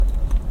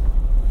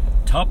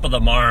Top of the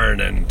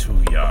morning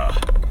to ya.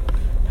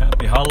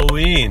 Happy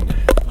Halloween.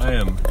 I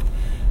am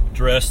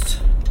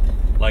dressed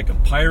like a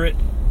pirate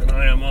and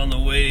I am on the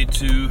way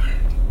to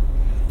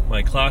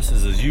my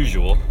classes as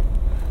usual,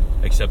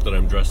 except that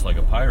I'm dressed like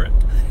a pirate,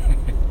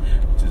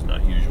 which is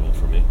not usual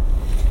for me.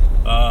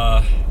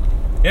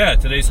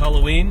 Today's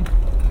Halloween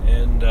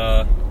and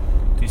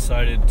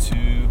decided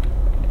to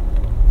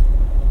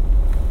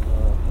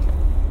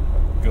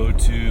go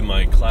to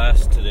my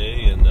class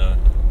today in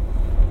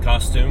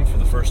costume for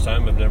the first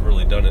time. I've never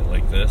really done it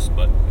like this,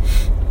 but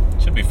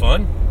it should be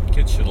fun.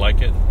 Kids should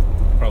like it.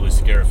 Probably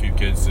scare a few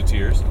kids to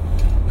tears.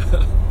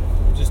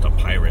 I'm just a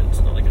pirate. It's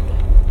not like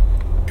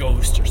a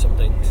ghost or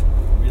something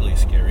really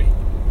scary.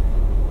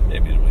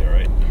 Maybe it'll be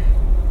alright.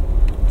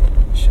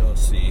 Shall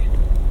see.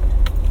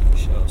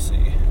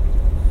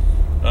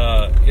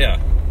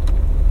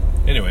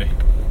 Anyway,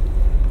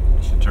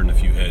 I should turn a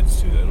few heads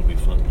too. That'll be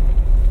fun.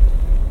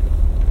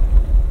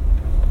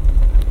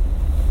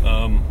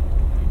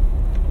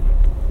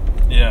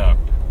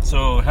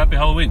 So happy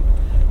Halloween.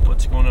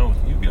 What's going on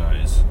with you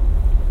guys?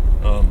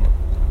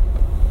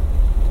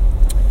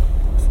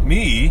 With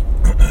me,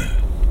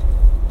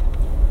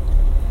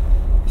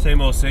 same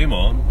old.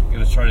 I'm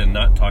going to try to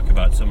not talk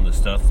about some of the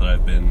stuff that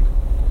I've been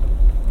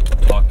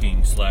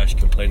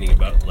talking/complaining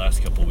about the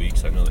last couple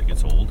weeks. I know that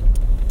gets old.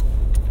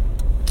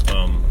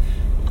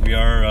 We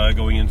are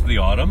going into the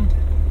autumn,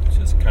 which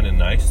is kind of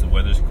nice. The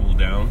weather's cooled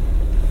down.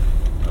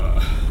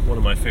 One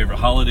of my favorite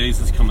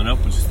holidays is coming up,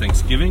 which is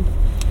Thanksgiving.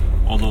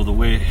 Although the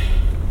way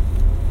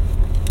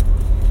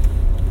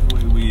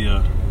we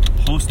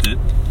host it,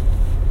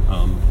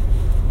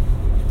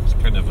 it's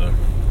kind of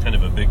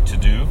a big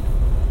to-do.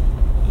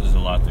 There's a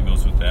lot that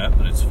goes with that,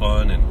 but it's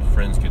fun, and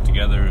friends get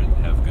together and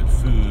have good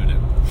food,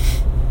 and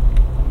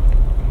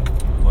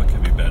what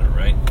could be better,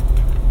 right?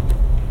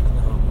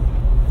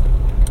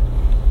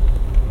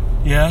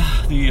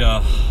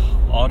 The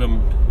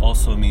autumn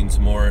also means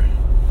more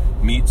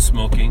meat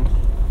smoking.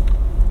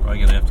 Probably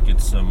gonna have to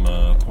get some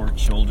pork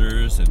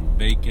shoulders and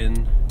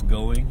bacon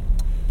going.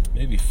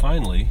 Maybe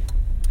finally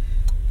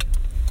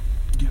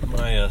get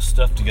my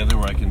stuff together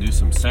where I can do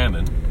some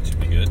salmon, which would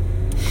be good.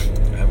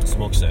 I haven't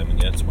smoked salmon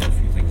yet. It's one of the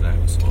few things I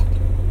haven't smoked.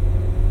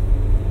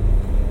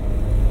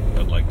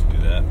 I'd like to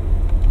do that.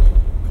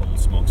 Cold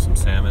smoke some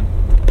salmon.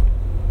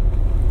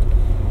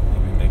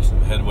 Maybe make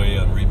some headway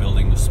on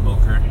rebuilding the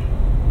smoker,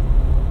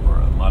 or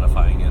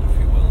modifying it, if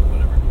you will, or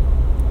whatever.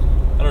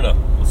 I don't know.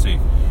 We'll see.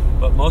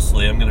 But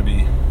mostly I'm going to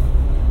be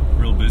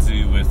real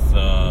busy with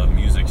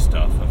music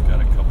stuff. I've got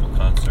a couple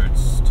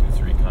concerts,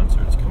 2-3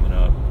 concerts coming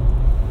up,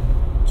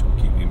 which will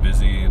keep me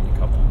busy in a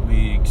couple of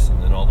weeks,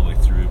 and then all the way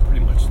through,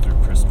 pretty much through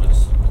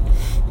Christmas.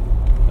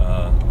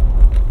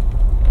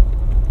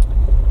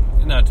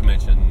 And not to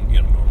mention,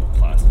 normal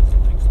classes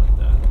and things like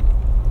that.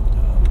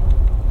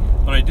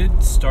 But I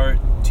did start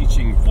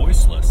teaching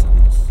voice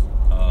lessons.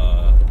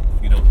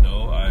 If you don't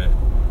know,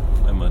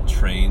 I'm a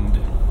trained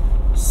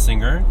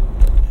singer,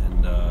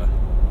 and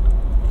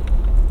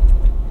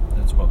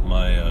that's what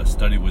my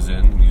study was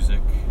in,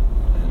 music,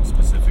 and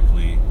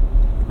specifically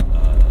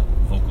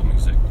vocal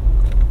music.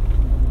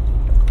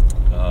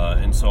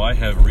 And so I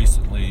have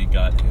recently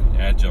got an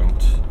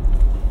adjunct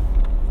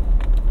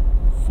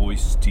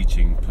voice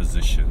teaching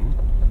position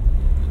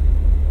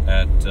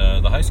at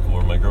the high school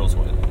where my girls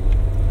went,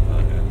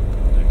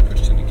 at the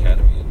Christian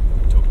Academy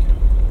in Tokyo.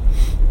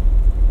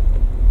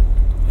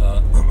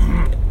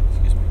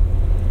 Excuse me.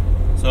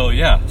 So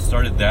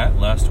started that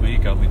last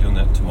week. I'll be doing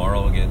that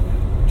tomorrow again.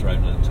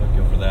 Driving to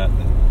Tokyo for that,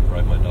 then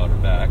drive my daughter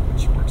back,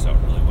 which works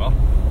out really well.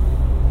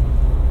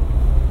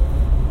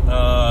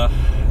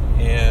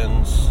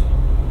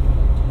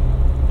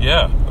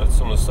 That's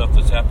some of the stuff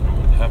that's happening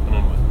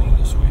with me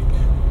this week.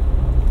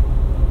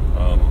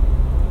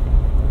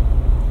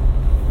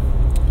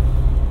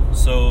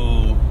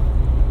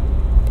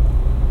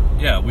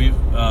 We've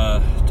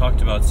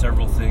talked about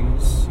several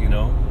things.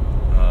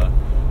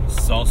 This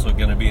is also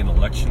going to be an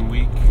election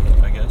week,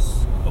 I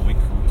guess, a week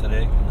from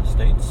today in the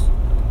States.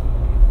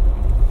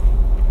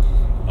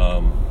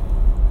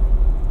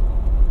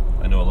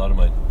 I know a lot of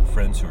my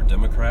friends who are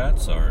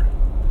Democrats are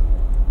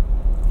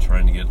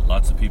trying to get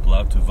lots of people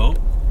out to vote,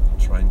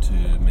 trying to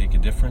make a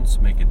difference,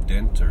 make a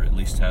dent, or at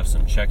least have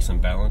some checks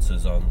and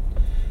balances on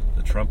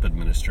the Trump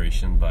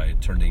administration by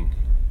turning,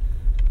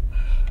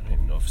 I don't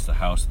even know if it's the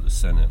House or the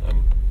Senate.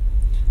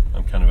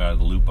 I'm kind of out of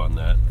the loop on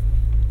that,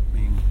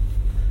 being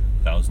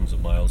thousands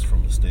of miles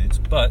from the States.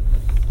 But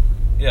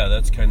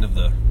that's kind of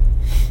a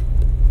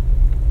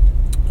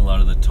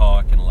lot of the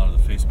talk, and a lot of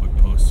the Facebook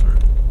posts are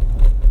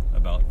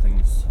about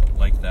things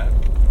like that.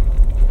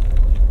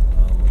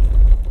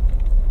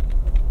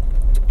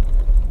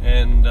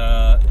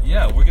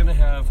 We're going to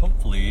have,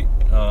 hopefully,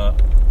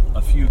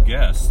 a few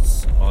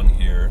guests on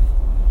here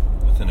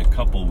within a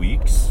couple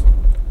weeks.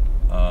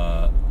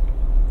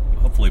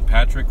 Hopefully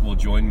Patrick will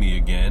join me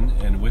again,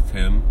 and with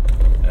him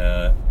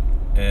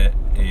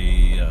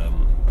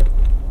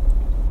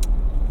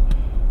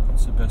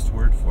what's the best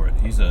word for it?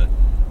 He's a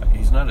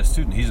he's not a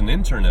student. He's an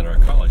intern at our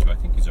college, but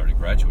I think he's already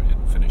graduated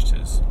and finished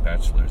his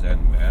bachelor's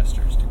and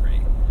master's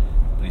degree.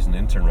 But he's an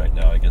intern right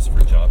now, I guess,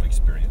 for job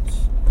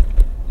experience.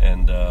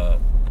 And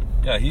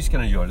yeah, he's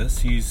going to join us.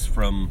 He's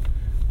from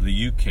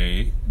the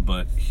UK,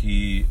 but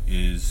he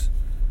is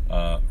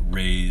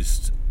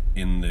raised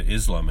in the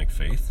Islamic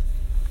faith.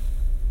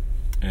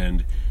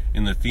 And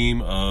in the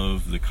theme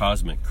of the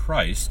cosmic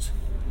Christ,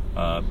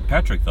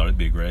 Patrick thought it'd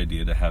be a great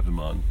idea to have him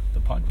on the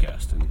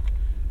podcast and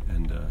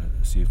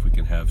see if we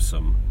can have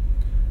some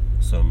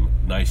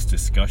nice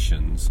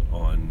discussions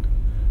on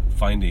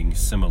finding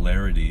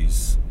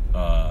similarities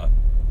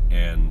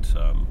and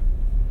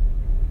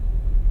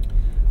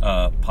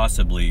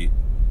possibly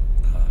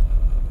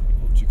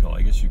what would you call it?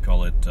 I guess you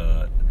call it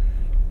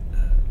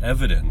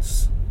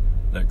evidence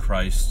that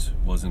Christ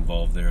was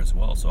involved there as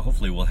well. So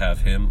hopefully we'll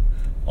have him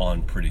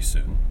on pretty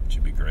soon, which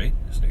would be great.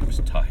 His name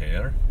is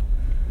Taher.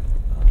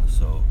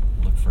 So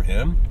look for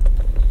him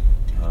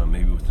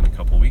maybe within a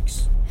couple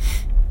weeks.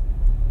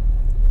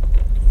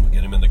 We'll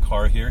get him in the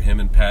car here, him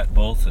and Pat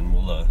both, and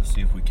we'll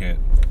see if we can't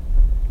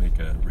make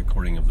a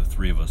recording of the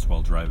three of us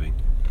while driving.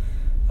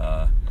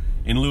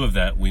 In lieu of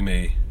that, we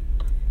may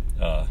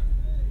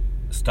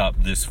stop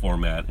this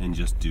format and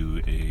just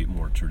do a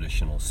more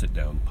traditional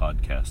sit-down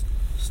podcast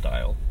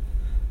style,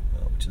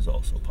 which is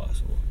also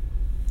possible.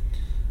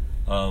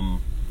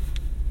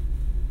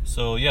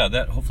 So yeah,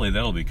 hopefully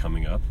that'll be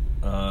coming up.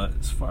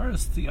 As far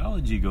as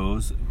theology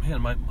goes,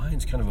 man, my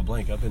mind's kind of a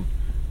blank. I've been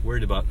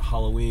worried about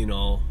Halloween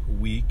all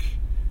week.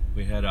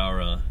 We had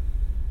our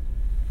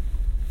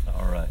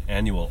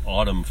annual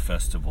autumn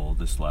festival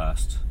this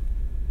last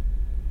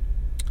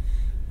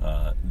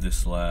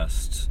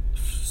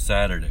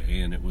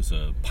Saturday, and it was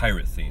a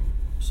pirate theme.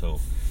 So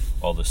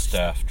all the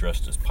staff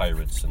dressed as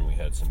pirates, and we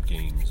had some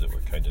games that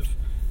were kind of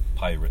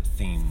pirate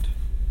themed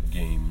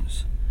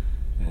games.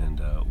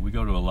 And we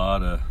go to a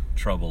lot of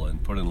trouble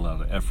and put in a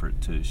lot of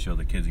effort to show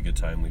the kids a good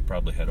time. We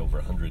probably had over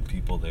 100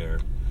 people there,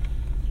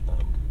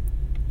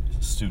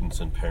 students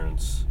and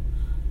parents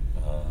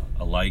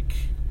alike.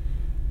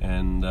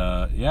 And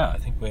yeah, I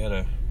think we had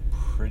a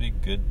pretty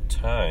good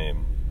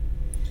time.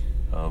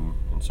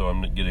 And so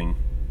I'm getting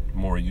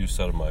more use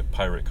out of my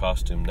pirate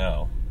costume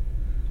now,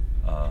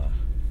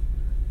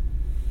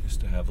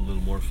 just to have a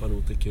little more fun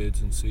with the kids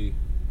and see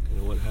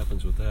what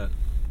happens with that.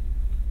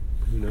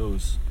 Who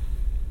knows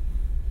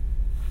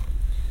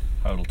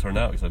how it'll turn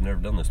out, because I've never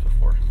done this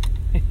before.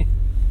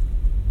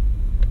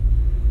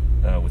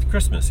 With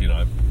Christmas,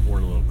 I've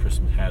worn a little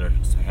Christmas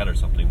hat or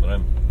something, but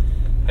I'm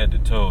head to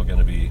toe going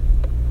to be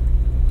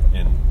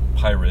in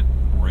pirate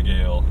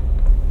regale.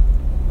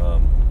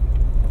 Or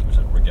is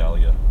it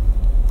regalia?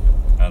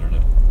 I don't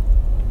know.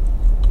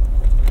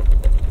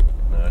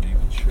 Not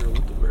even sure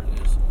what the word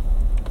is.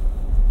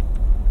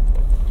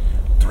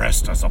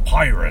 Dressed as a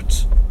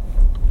pirate,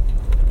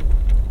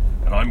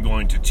 and I'm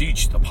going to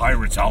teach the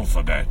pirate's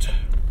alphabet.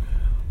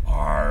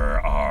 R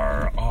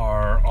R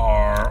R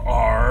R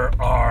R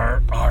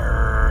R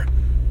R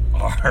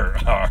R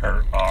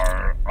R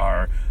R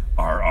R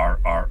R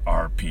R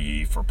R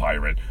P for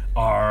pirate.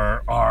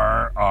 R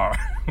R R.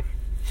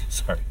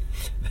 Sorry,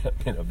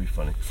 that may not be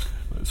funny,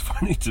 but it's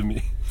funny to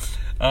me.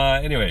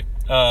 Anyway,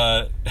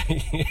 yeah,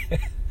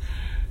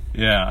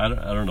 I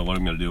don't know what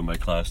I'm going to do in my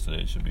class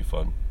today. It should be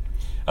fun.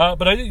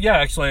 But I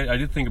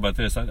did think about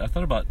this. I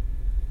thought about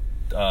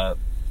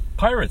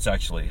pirates,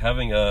 actually,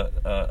 having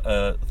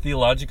a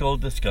theological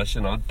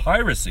discussion on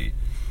piracy.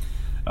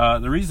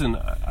 The reason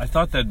I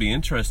thought that'd be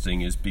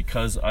interesting is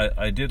because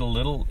I did a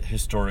little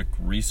historic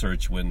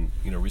research when,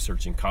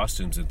 researching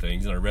costumes and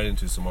things, and I read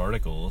into some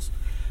articles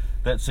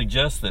that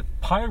suggest that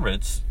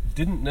pirates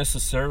didn't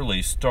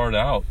necessarily start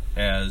out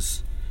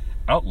as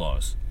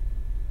outlaws.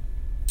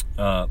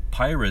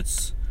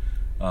 Pirates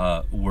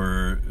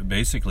were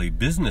basically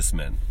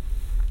businessmen,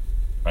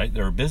 right?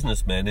 They were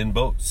businessmen in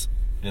boats,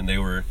 and they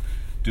were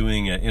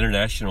doing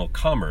international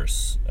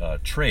commerce,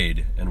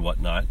 trade, and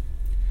whatnot.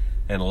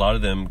 And a lot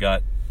of them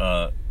got,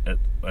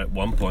 at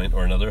one point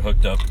or another,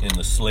 hooked up in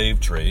the slave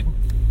trade.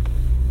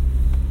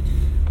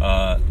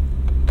 But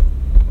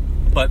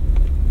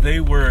they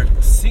were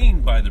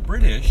seen by the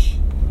British,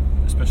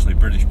 especially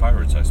British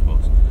pirates, I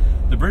suppose.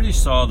 The British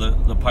saw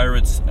the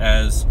pirates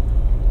as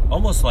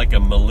almost like a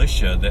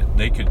militia that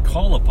they could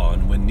call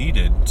upon when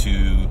needed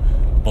to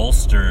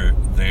bolster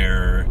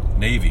their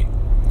navy.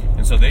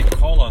 And so they'd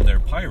call on their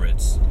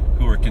pirates,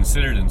 who were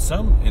considered in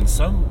some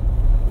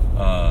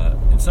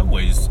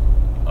ways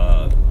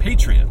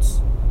patriots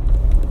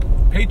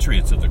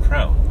of the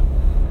crown.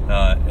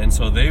 And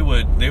so they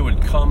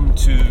would come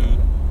to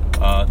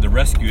the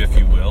rescue, if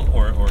you will,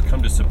 or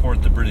come to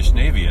support the British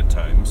Navy at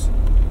times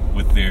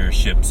with their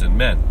ships and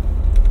men,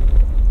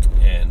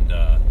 and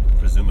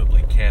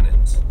presumably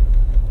cannons.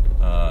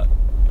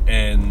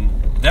 And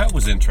that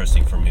was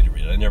interesting for me to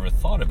read. I never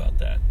thought about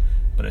that.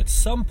 But at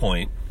some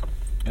point,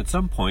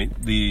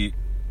 the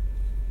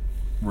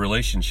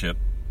relationship,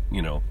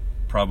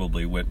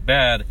 probably went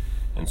bad,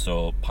 and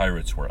so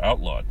pirates were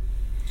outlawed.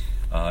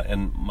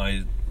 And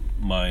my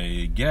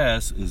my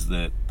guess is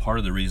that part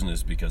of the reason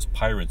is because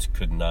pirates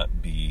could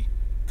not be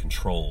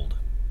controlled.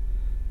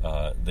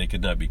 They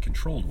could not be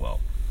controlled well.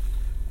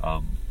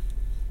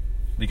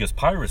 Because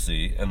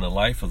piracy and the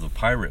life of the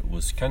pirate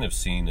was kind of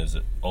seen as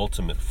an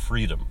ultimate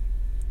freedom,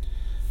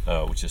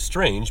 which is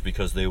strange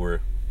because they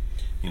were,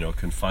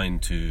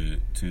 confined to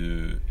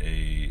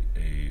a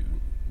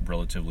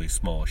relatively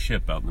small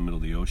ship out in the middle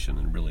of the ocean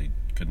and really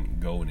couldn't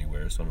go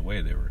anywhere. So in a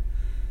way, they were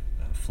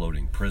a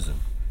floating prison,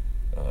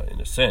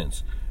 in a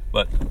sense.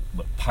 But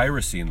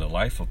piracy and the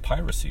life of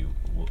piracy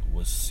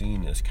was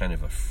seen as kind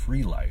of a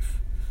free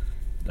life.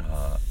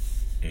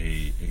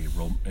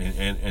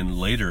 And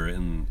later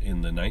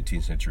in the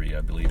 19th century,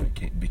 I believe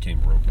it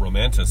became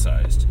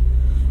romanticized.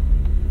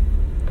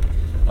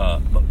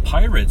 But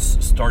pirates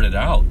started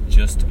out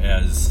just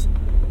as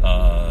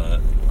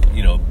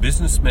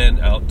businessmen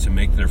out to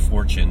make their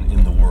fortune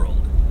in the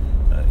world,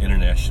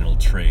 international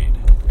trade.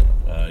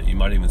 You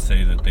might even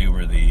say that they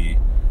were the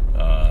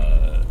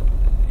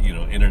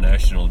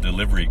international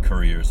delivery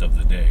couriers of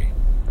the day.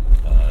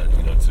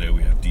 Today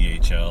we have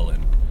DHL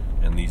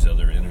and these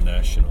other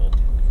international,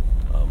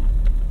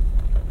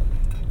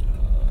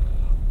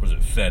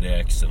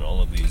 FedEx and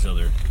all of these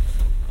other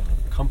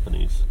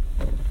companies.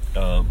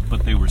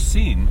 But they were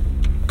seen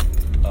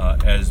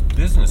as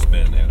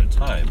businessmen at a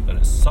time. But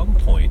at some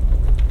point,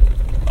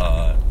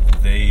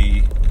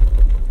 they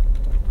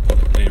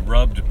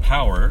rubbed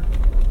power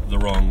the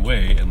wrong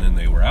way, and then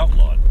they were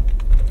outlawed.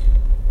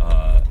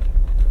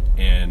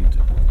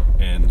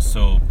 And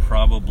so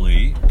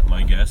probably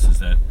my guess is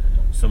that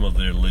some of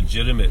their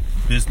legitimate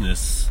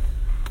business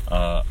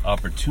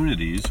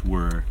opportunities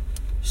were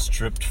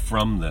stripped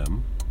from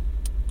them,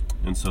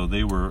 and so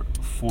they were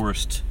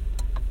forced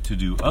to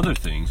do other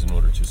things in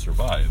order to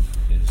survive.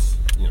 Is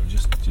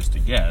just a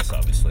guess,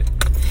 obviously.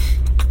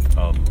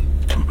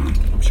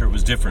 I'm sure it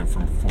was different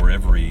for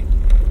every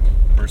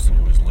person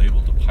who was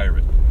labeled a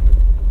pirate.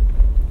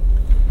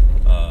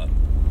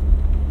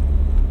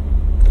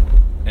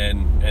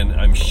 And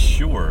I'm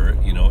sure,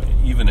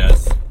 even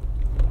as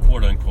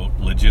quote-unquote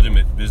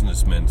legitimate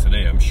businessmen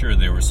today, I'm sure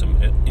there was some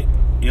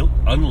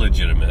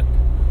unlegitimate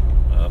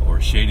or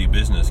shady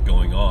business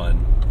going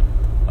on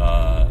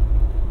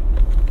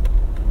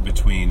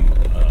between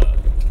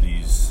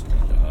these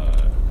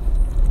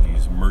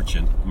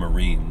merchant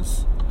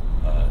marines,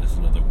 is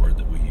another word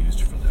that we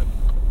used for them.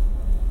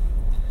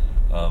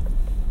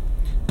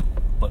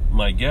 But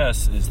my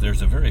guess is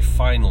there's a very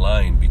fine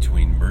line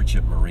between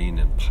merchant marine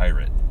and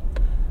pirate.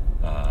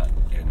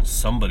 And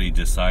somebody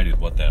decided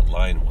what that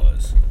line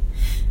was.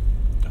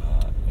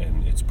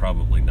 And it's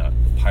probably not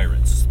the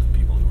pirates, the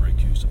people who were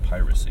accused of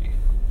piracy.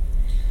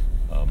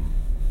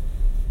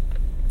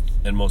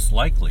 And most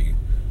likely,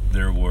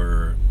 there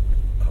were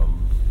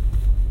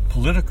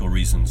political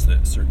reasons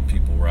that certain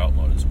people were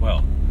outlawed as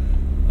well.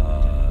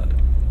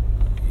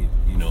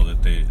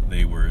 That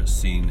they were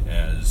seen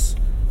as,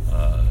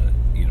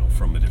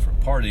 from a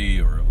different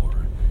party or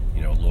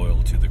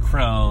loyal to the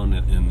crown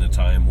in the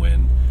time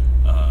when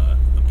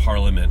the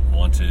parliament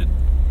wanted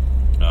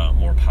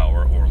more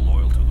power, or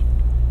loyal to the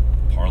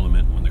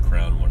parliament when the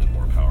crown wanted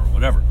more power,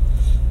 whatever.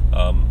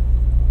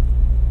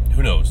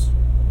 Who knows,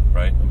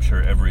 right? I'm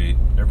sure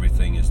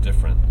everything is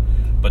different.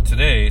 But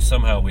today,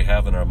 somehow we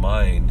have in our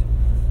mind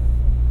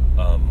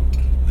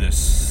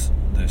this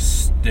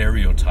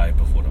stereotype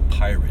of what a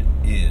pirate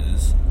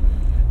is,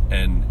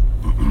 and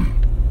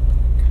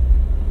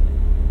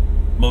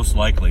most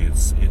likely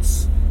it's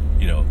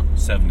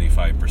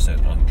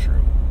 75%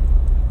 untrue,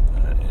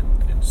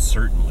 and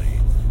certainly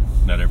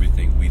not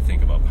everything we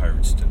think about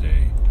pirates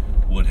today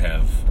would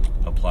have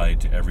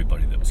applied to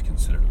everybody that was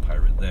considered a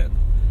pirate then.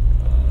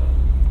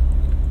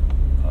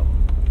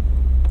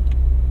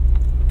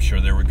 I'm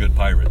sure there were good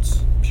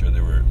pirates. I'm sure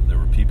there were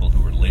people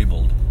who were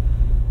labeled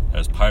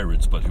as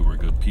pirates, but who were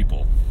good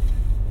people,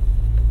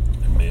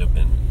 and may have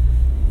been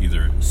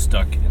either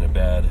stuck in a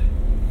bad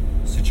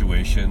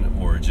situation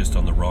or just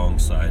on the wrong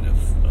side of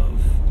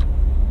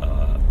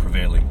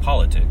prevailing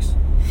politics.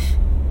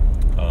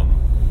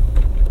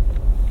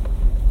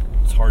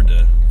 It's hard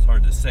to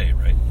say,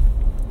 right?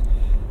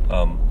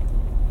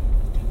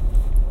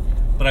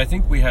 But I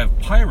think we have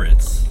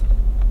pirates.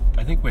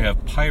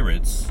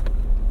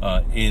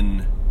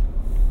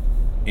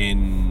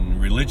 In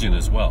religion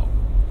as well,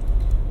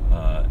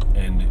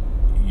 and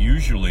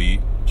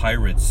usually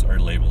pirates are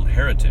labeled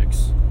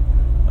heretics.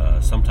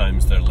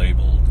 Sometimes they're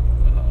labeled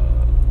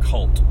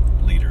cult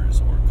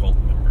leaders or cult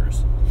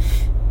members.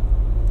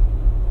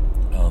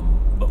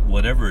 But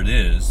whatever it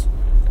is,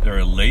 there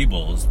are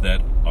labels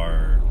that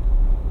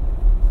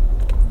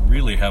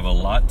really have a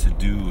lot to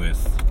do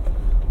with,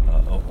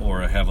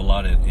 or have a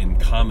lot in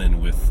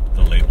common with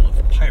the label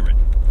of pirate.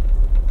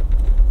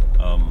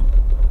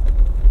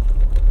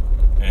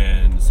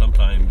 And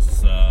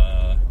sometimes,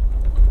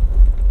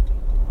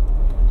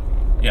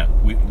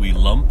 we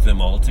lump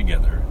them all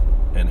together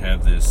and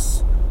have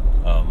this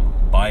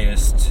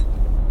biased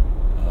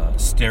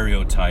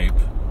stereotype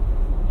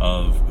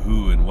of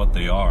who and what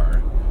they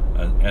are,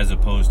 as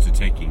opposed to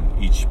taking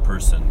each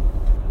person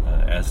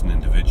as an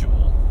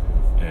individual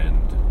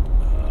and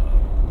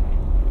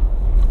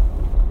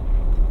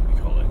what do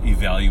you call it?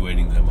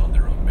 Evaluating them on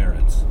their own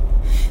merits.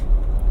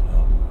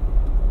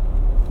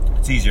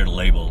 It's easier to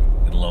label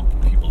and lump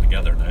people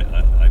together, and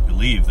I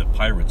believe that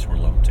pirates were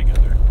lumped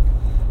together,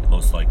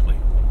 most likely,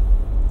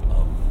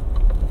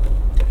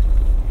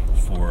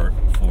 for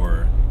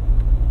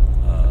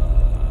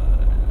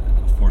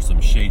some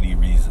shady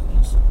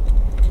reasons.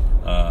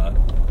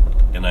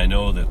 And I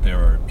know that there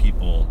are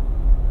people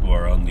who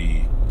are on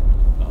the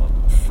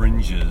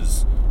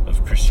fringes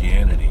of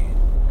Christianity,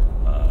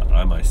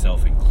 I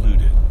myself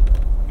included,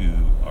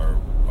 who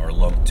are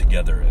lumped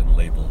together and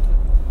labeled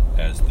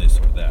as this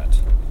or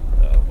that.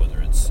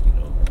 Whether it's,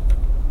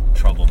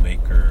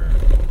 troublemaker,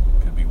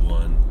 could be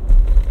one,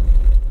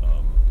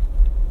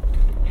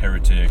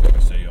 heretic,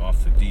 say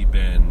off the deep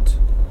end.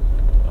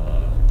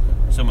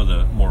 Some of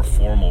the more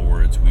formal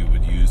words we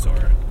would use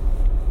are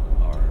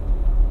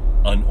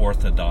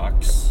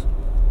unorthodox,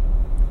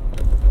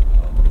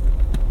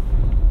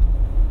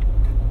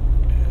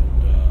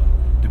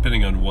 and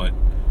depending on what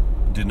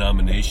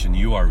denomination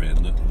you are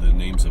in, the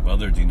names of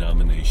other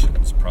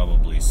denominations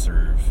probably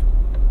serve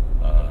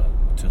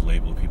to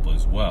label people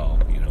as well.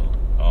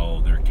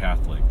 Oh, they're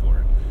Catholic,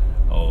 or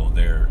oh,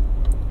 they're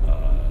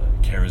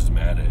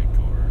charismatic,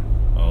 or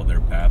oh, they're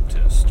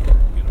Baptist, or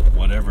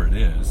whatever it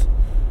is.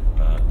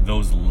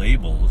 Those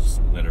labels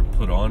that are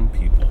put on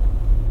people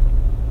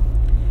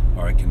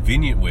are a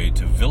convenient way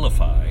to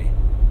vilify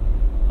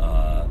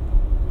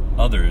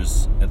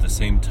others, at the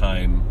same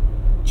time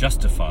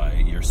justify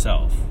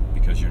yourself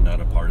because you're not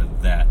a part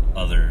of that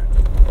other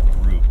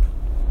group.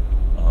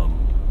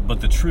 But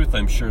the truth,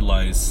 I'm sure,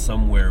 lies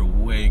somewhere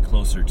way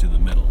closer to the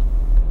middle,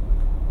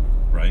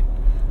 right?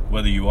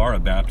 Whether you are a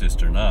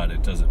Baptist or not,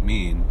 it doesn't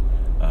mean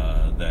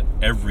that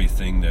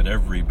everything that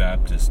every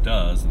Baptist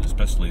does, and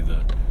especially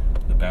the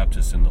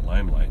Baptist in the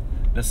limelight,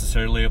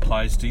 necessarily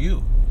applies to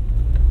you,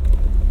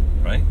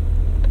 right?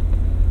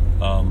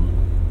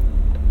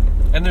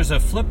 And there's a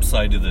flip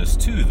side to this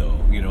too, though.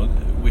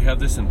 We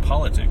have this in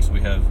politics. We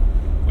have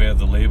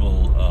the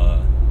label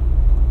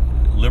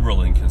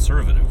liberal and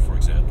conservative, for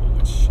example,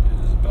 which is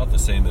about the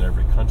same in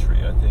every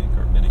country, I think,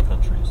 or many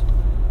countries.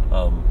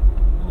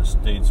 In the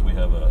States, we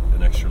have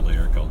an extra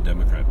layer called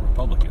Democrat and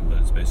Republican, but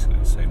it's basically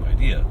the same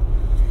idea.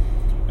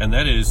 And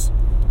that is,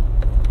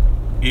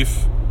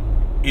 if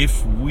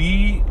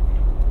we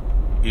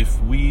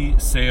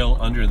sail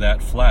under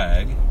that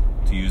flag,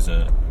 to use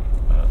a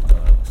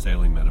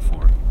sailing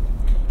metaphor,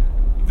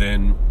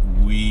 then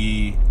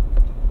we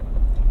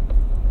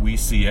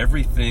see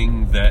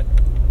everything that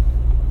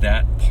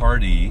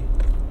party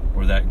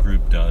or that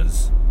group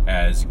does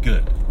as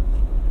good.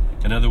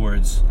 In other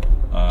words,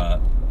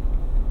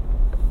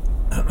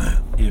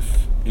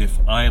 if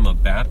I am a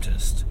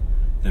Baptist,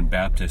 then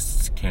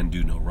Baptists can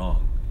do no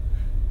wrong.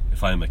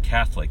 If I am a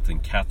Catholic, then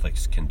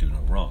Catholics can do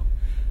no wrong.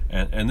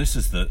 And this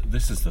is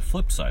the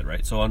flip side,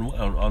 right? So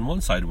on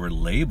one side we're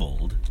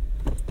labeled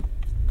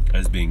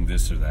as being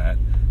this or that.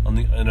 On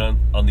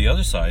the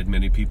other side,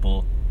 many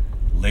people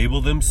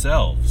label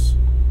themselves,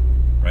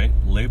 right?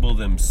 Label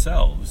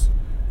themselves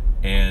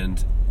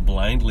and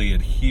blindly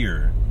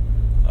adhere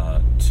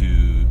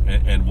to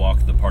and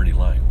walk the party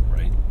line,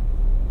 right?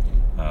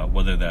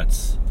 Whether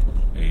that's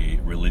a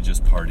religious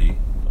party,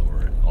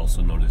 or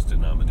also known as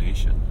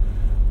denomination,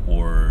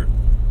 or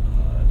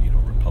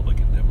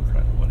Republican,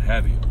 Democrat, or what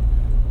have you.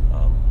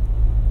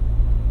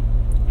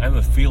 I have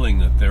a feeling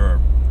that there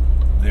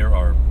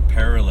are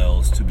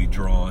parallels to be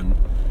drawn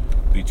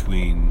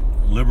between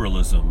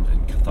liberalism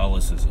and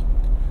Catholicism,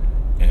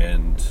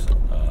 and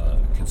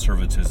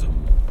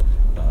conservatism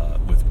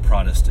with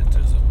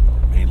Protestantism,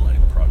 or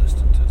mainline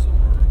Protestantism,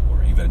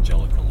 or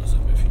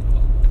evangelicalism, if you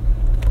will.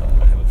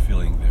 I have a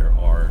feeling there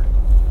are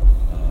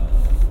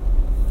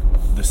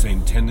the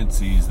same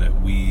tendencies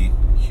that we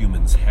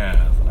humans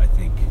have, I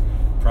think,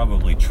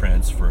 probably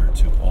transfer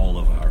to all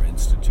of our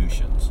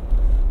institutions.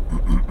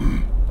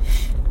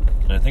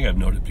 And I think I've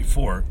noted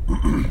before,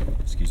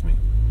 excuse me,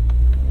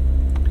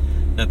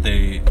 that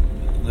the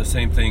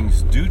same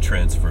things do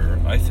transfer,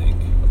 I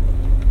think,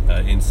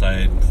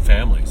 inside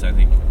families. I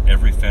think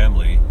every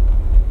family,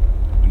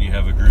 when you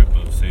have a group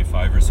of, say,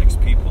 5 or 6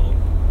 people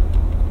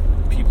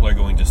are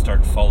going to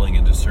start falling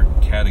into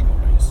certain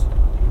categories.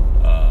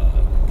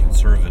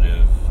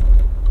 Conservative,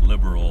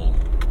 liberal,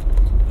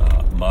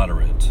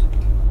 moderate,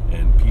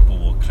 and people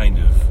will kind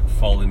of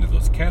fall into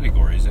those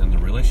categories, and the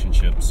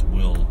relationships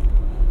will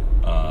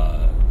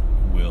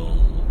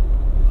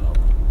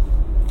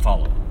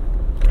follow,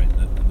 right?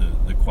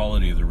 The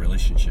quality of the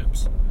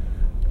relationships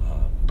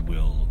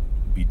will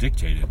be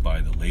dictated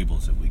by the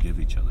labels that we give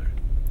each other,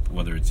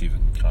 whether it's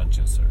even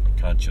conscious or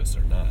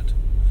not.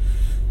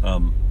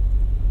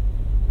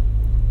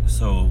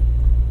 So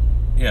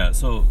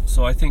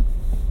I think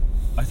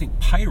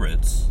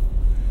pirates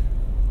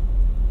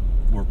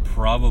were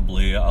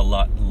probably a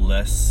lot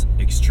less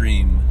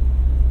extreme,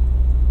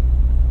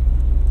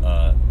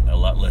 a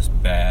lot less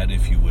bad,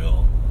 if you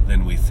will,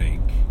 than we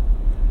think.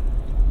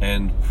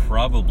 And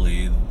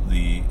probably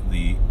the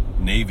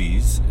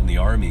navies and the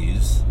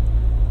armies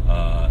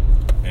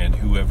and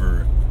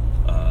whoever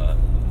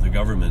the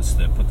governments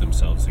that put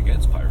themselves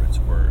against pirates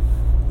were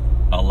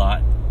a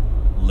lot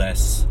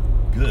less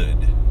good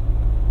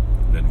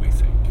than we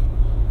think.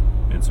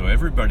 And so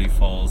everybody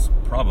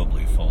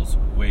probably falls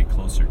way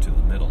closer to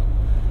the middle.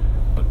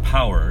 But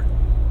power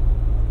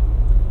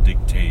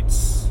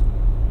dictates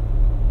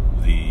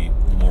the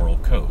moral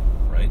code,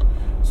 right?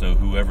 So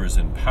whoever's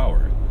in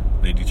power,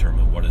 they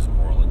determine what is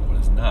moral and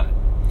what is not.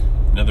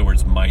 In other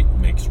words, might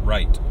makes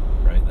right,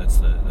 right? That's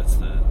the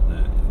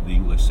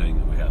English saying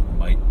that we have,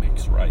 might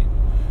makes right.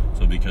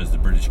 So because the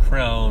British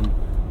Crown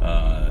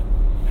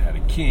had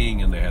a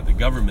king and they had the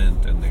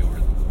government and they were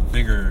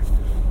bigger,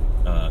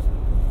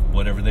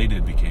 whatever they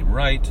did became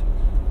right,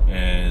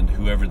 and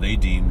whoever they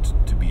deemed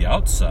to be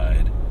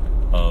outside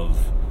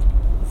of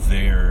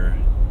their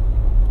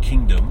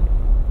kingdom,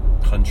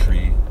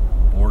 country,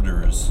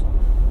 borders,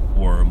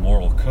 or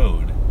moral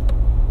code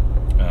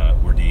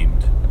were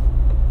deemed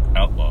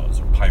outlaws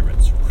or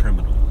pirates or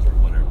criminals or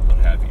whatever, what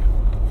have you.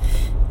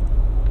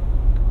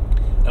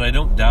 And I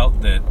don't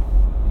doubt that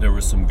there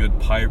were some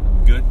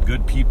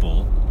good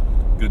people,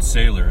 good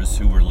sailors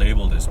who were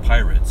labeled as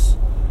pirates,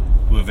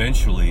 who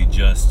eventually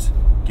just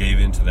gave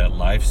into that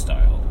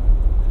lifestyle.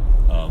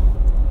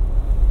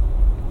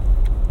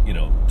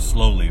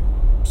 Slowly,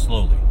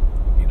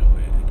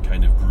 it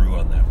kind of grew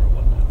on them or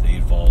whatnot. They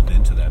evolved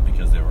into that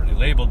because they were already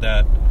labeled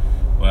that.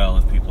 Well,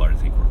 if people already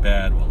think we're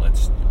bad, well,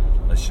 let's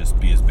just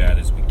be as bad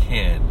as we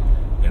can,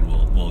 and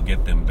we'll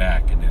get them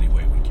back in any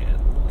way we can.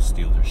 We'll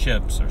steal their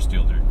ships, or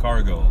steal their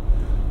cargo,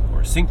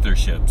 or sink their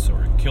ships,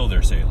 or kill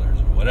their sailors,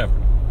 or whatever.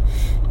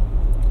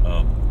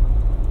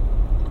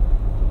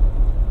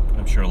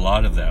 I'm sure a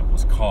lot of that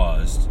was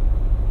caused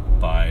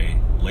by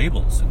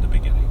labels in the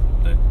beginning.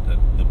 That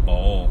the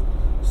ball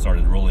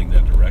started rolling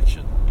that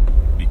direction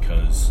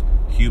because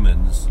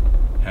humans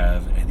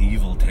have an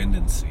evil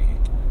tendency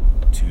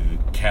to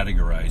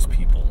categorize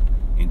people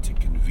into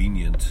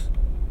convenient,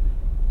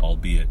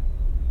 albeit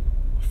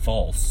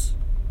false,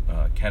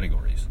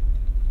 categories.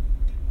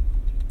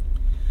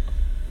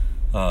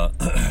 And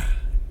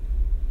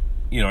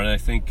I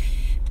think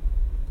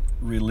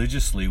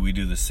religiously we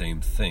do the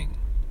same thing,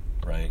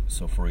 right?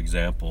 So, for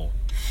example,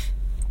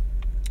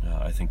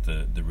 I think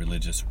the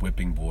religious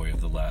whipping boy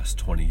of the last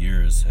 20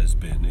 years has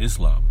been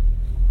Islam,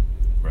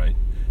 right?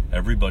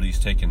 Everybody's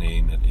taken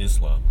aim at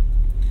Islam,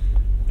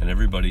 and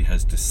everybody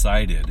has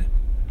decided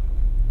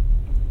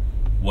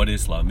what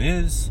Islam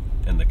is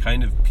and the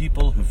kind of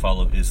people who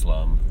follow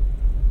Islam,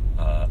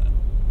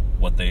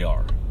 what they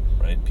are,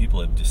 right?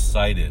 People have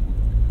decided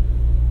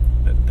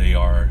that they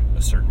are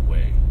a certain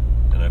way,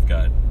 and I've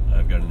got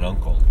an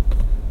uncle,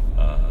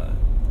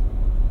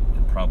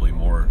 and probably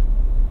more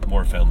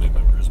family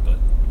members, but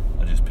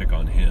I just pick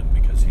on him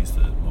because he's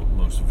the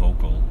most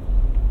vocal,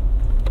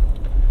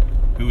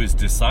 who has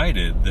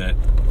decided that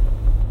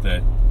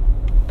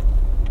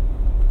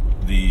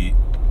the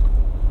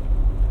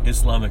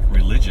Islamic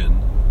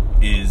religion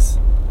is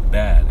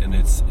bad, and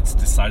it's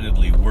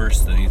decidedly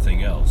worse than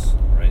anything else,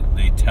 right?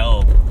 They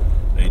tell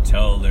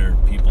their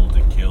people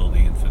to kill the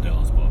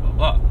infidels, blah blah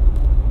blah.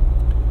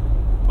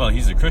 Well,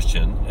 he's a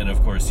Christian, and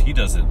of course he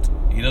doesn't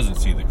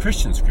see the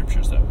Christian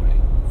scriptures that way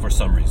for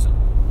some reason,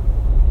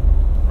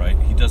 right?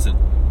 He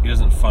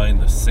doesn't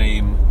find the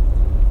same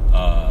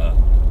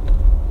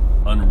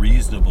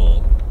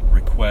unreasonable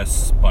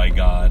requests by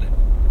God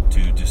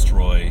to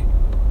destroy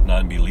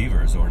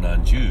non-believers or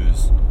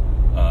non-Jews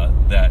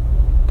that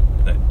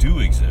do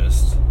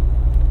exist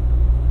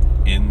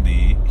in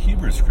the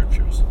Hebrew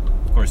scriptures.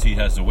 Of course, he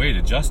has a way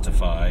to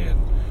justify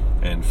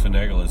and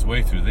finagle his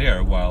way through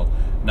there while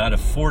not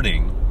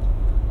affording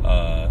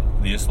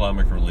the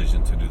Islamic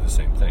religion to do the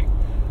same thing.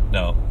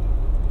 Now,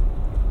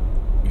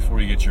 before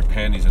you get your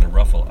panties in a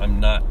ruffle, I'm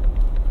not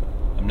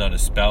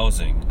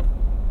espousing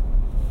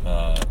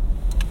the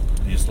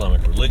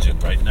Islamic religion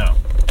right now.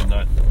 I'm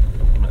not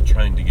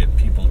trying to get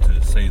people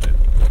to say that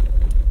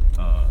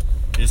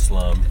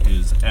Islam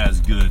is as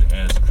good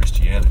as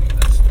Christianity.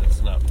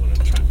 That's not what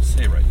I'm trying to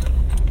say right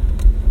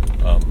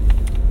now.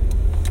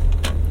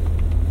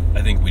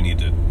 I think we need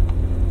to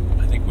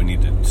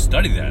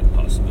study that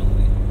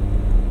possibility.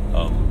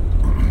 I'm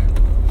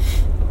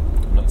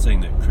not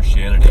saying that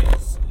Christianity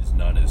is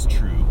not as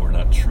true or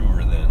not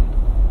truer than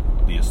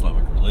the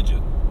Islamic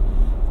religion.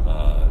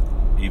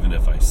 Even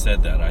if I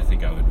said that, I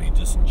think I would be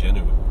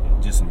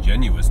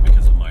disingenuous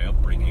because of my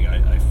upbringing.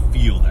 I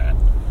feel that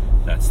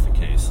that's the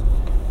case.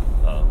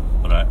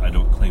 But I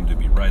don't claim to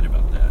be right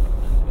about that.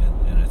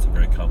 And it's a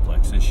very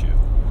complex issue.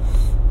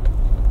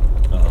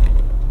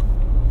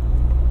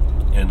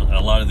 And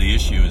a lot of the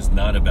issue is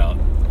not about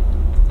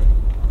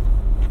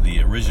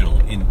the original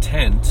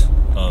intent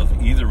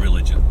of either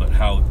religion, but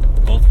how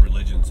both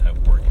religions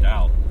have worked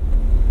out.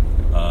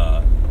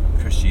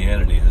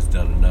 Christianity has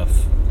done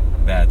enough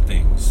bad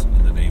things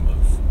in the name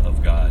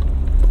of God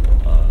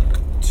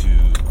to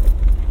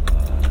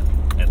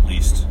at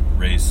least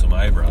raise some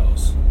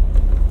eyebrows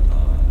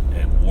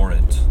and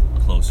warrant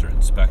closer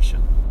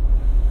inspection.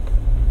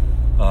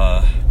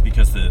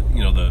 Because the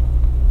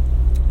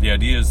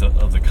ideas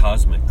of the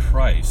cosmic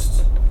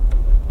Christ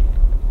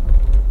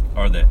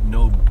are that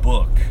no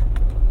book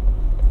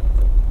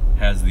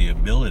has the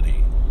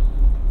ability,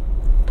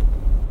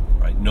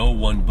 right? No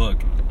one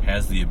book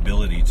has the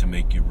ability to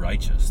make you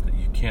righteous. That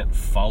you can't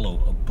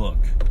follow a book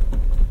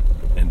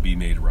and be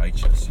made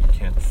righteous. You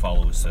can't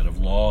follow a set of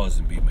laws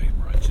and be made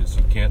righteous.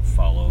 You can't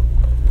follow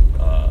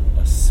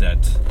a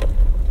set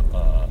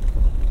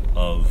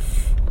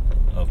of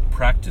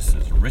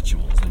practices,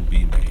 rituals, and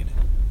be made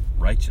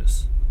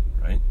righteous,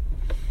 right?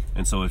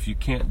 And so if you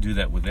can't do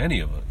that with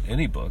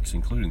any books,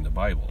 including the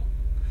Bible,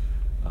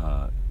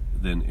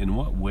 then in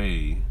what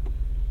way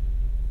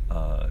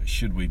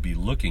should we be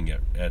looking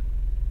at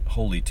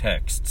holy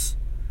texts?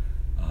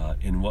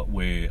 In what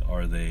way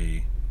are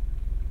they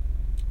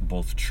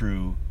both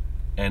true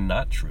and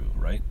not true,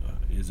 right?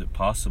 Is it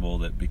possible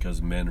that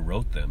because men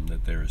wrote them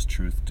that there is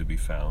truth to be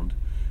found,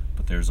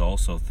 but there's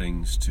also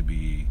things to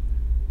be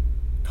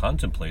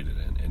contemplated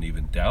and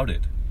even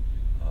doubted?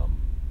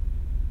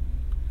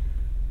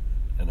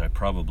 And I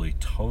probably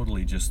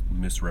totally just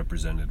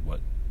misrepresented what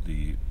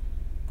the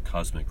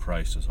cosmic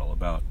Christ is all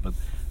about, but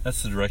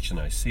that's the direction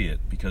I see it,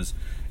 because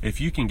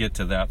if you can get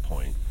to that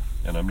point,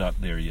 and I'm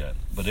not there yet,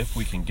 but if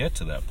we can get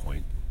to that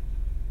point,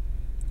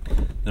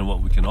 then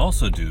what we can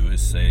also do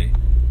is say,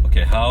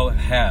 okay, how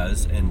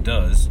has and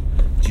does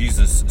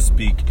Jesus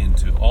speak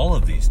into all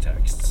of these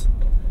texts?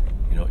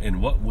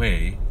 In what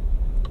way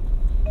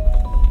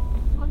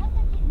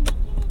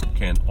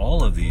can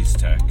all of these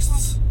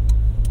texts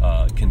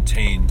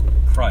contain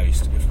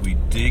Christ if we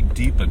dig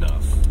deep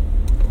enough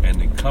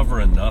and uncover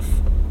enough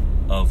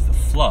of the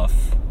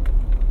fluff?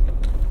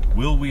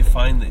 Will we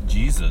find that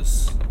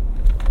Jesus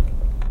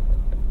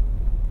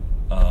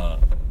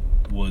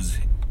was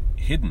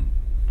hidden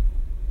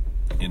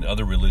in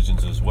other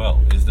religions as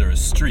well? Is there a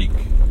streak?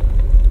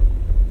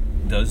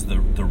 Does the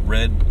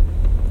red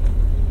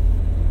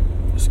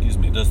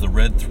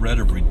thread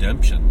of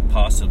redemption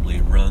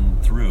possibly run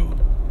through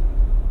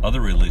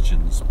other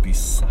religions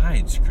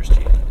besides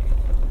Christianity?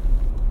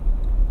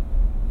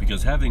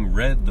 Because having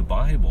read the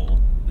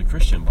Bible, the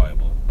Christian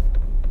Bible,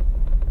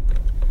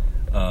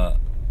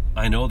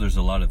 I know there's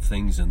a lot of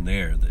things in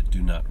there that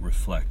do not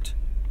reflect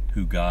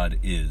who God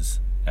is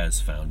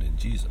as found in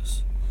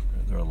Jesus.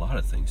 There are a lot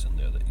of things in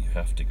there that you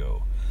have to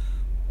go,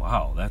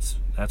 wow, that's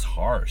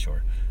harsh,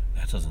 or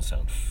that doesn't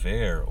sound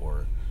fair,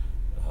 or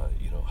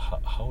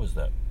how is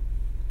that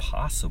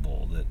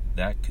possible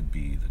that could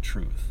be the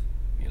truth?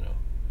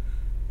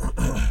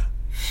 I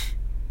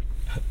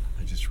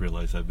just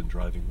realized I've been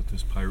driving with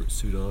this pirate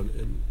suit on,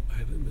 and I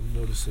haven't been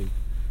noticing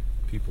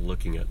people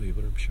looking at me,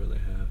 but I'm sure they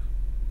have.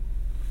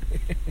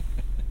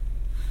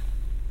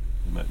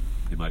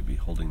 They might be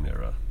holding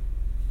their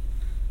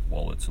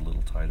wallets a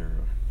little tighter,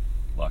 or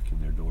locking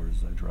their doors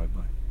as I drive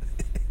by.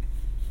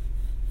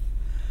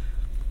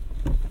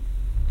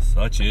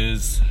 Such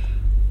is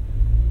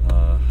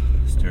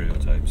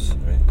stereotypes,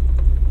 right?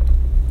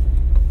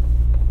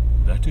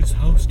 That is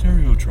how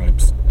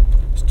stereotypes.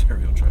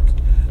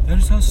 That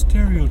is how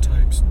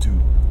stereotypes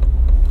do.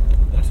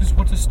 That is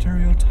what a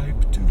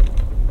stereotype do.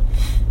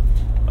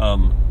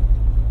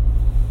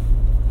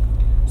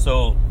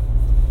 So,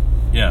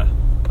 yeah.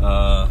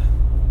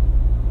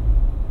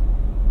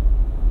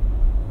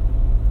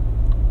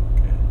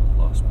 Okay,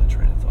 lost my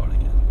train of thought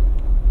again.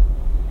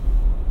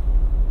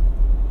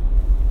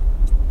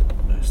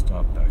 I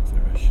stopped back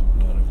there. I should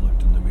not have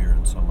looked in the mirror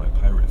and saw my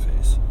pirate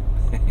face.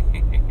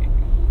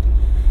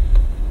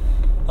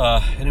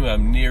 Anyway,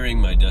 I'm nearing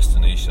my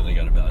destination. I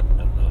got about,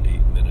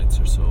 8 minutes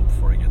or so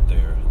before I get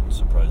there.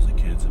 Surprise the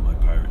kids in my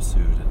pirate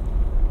suit. And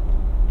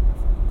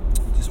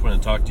just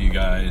want to talk to you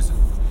guys and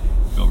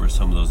go over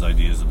some of those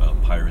ideas about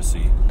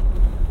piracy,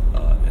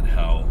 and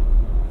how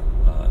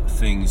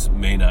things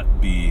may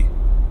not be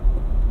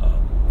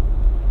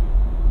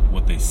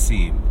what they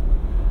seem,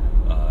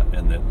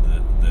 and that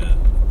the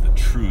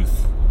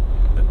truth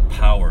that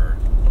power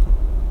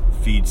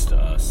feeds to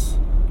us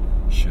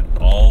should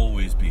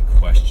always be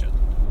questioned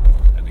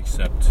and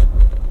accepted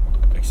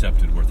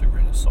with a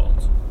grain of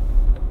salt.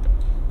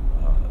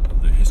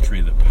 The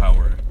history that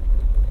power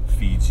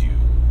feeds you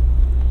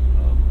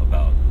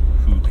about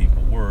who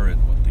people were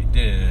and what they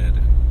did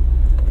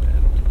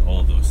and all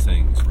of those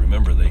things.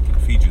 Remember, they can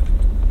feed you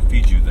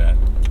that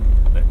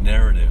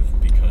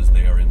narrative because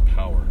they are in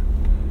power,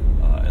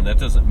 and that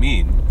doesn't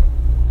mean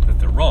that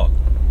they're wrong,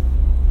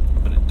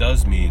 but it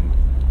does mean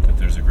that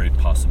there's a great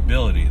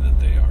possibility that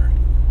they are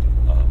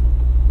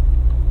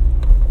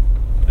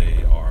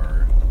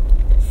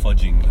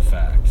fudging the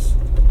facts,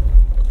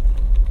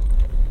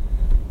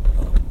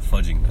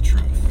 fudging the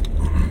truth.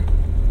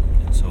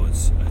 And so I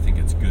think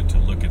it's good to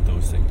look at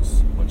those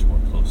things much more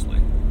closely,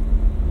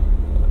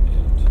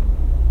 and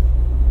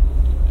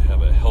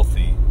have a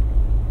healthy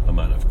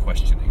amount of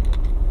questioning.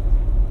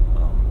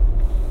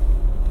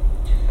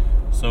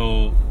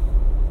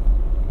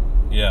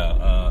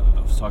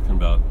 I was talking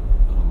about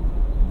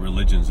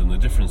religions and the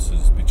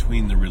differences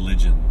between the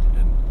religion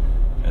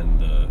and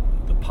the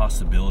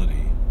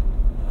possibility,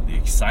 the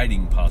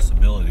exciting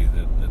possibility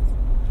that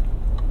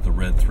the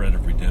red thread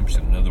of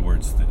redemption, in other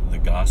words, the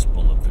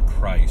gospel of the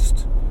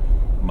Christ,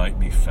 might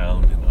be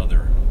found in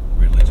other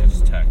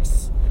religious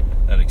texts.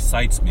 That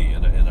excites me,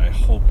 and I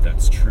hope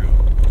that's true.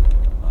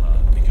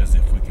 Because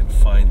if we can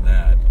find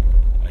that,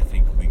 I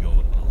think we go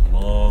a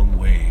long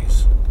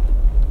ways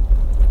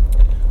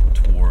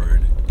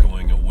toward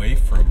going away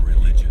from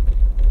religion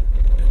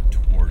and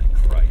toward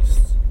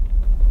Christ,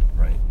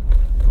 right?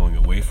 Going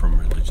away from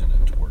religion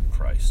and toward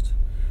Christ.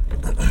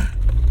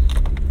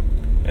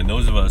 And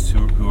those of us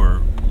who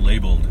are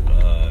labeled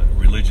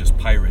religious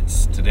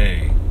pirates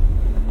today,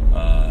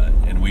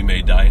 and we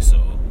may die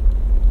so,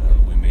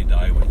 we may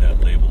die with that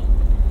label,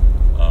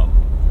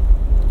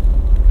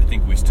 I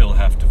think we still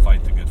have to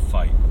fight the good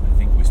fight. I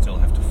think we still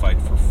have to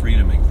fight for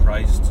freedom in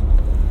Christ,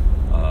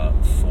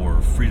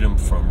 for freedom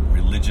from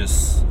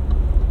religious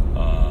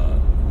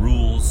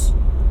rules,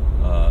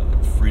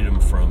 freedom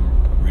from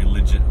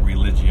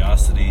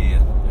religiosity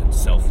and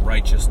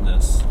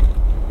self-righteousness,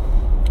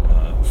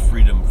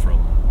 freedom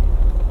from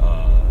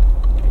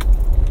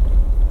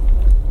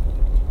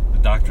the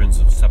doctrines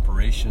of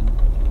separation,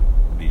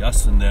 the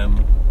us and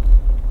them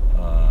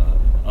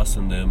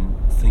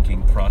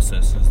thinking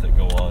processes that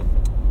go on.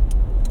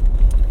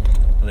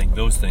 I think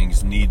those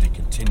things need to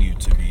continue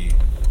to be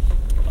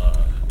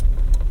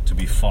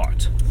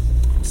fought.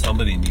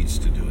 Somebody needs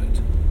to do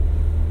it.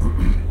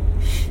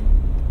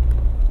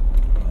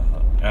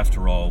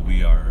 After all,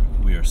 we are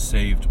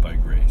saved by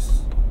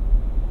grace.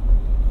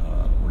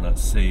 We're not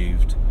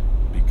saved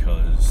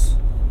because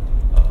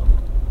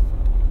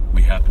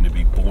we happen to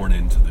be born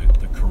into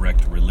the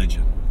correct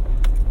religion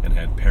and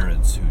had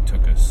parents who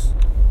took us,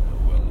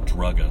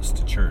 drug us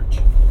to church.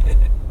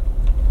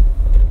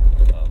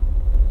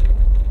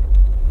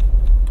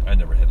 I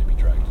never had to be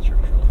dragged to church,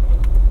 really.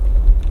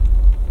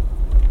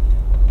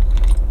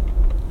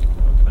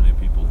 Plenty of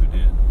people who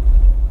did.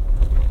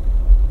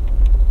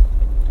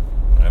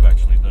 I've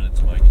actually done it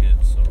to my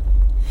kids, so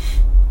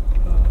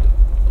I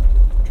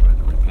tried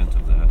to repent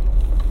of that.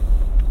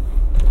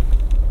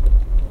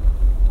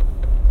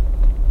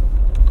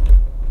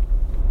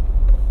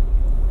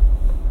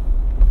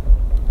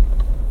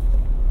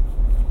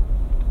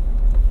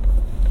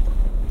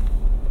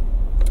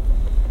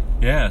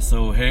 Yeah,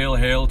 so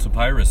hail to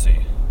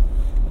piracy.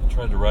 I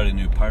tried to write a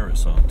new pirate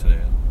song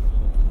today.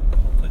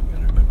 Hopefully I'm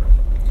going to remember it.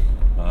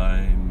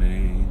 I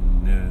may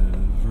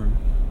never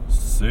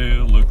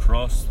sail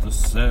across the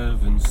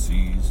 7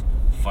 seas,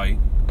 fight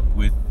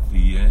with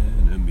the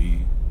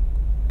enemy,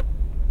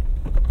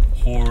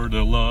 hoard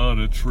a lot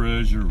of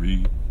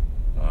treasury.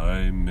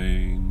 I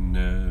may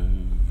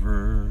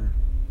never...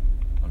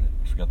 I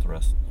forgot the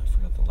rest. I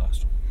forgot the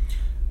last one.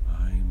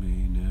 I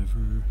may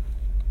never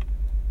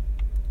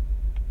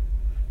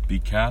be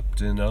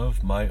captain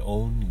of my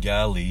own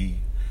galley,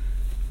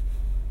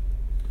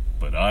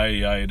 but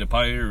I to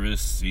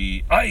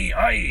piracy,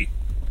 I,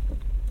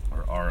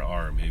 or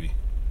R maybe.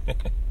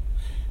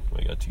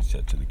 We gotta teach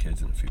that to the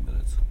kids in a few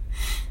minutes.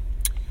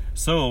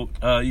 So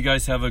you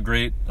guys have a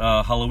great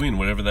Halloween,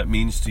 whatever that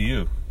means to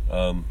you.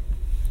 To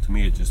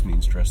me, it just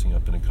means dressing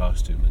up in a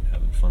costume and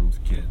having fun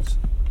with kids.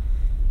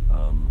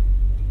 At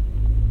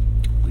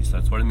least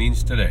that's what it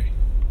means today.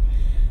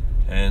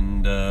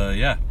 And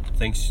yeah,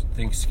 thanks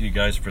you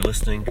guys for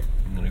listening.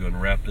 I'm going to go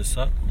and wrap this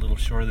up. A little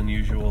shorter than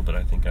usual, but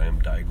I think I am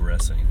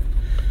digressing.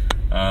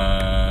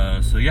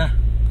 So yeah,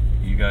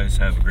 you guys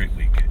have a great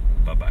week.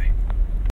 Bye-bye.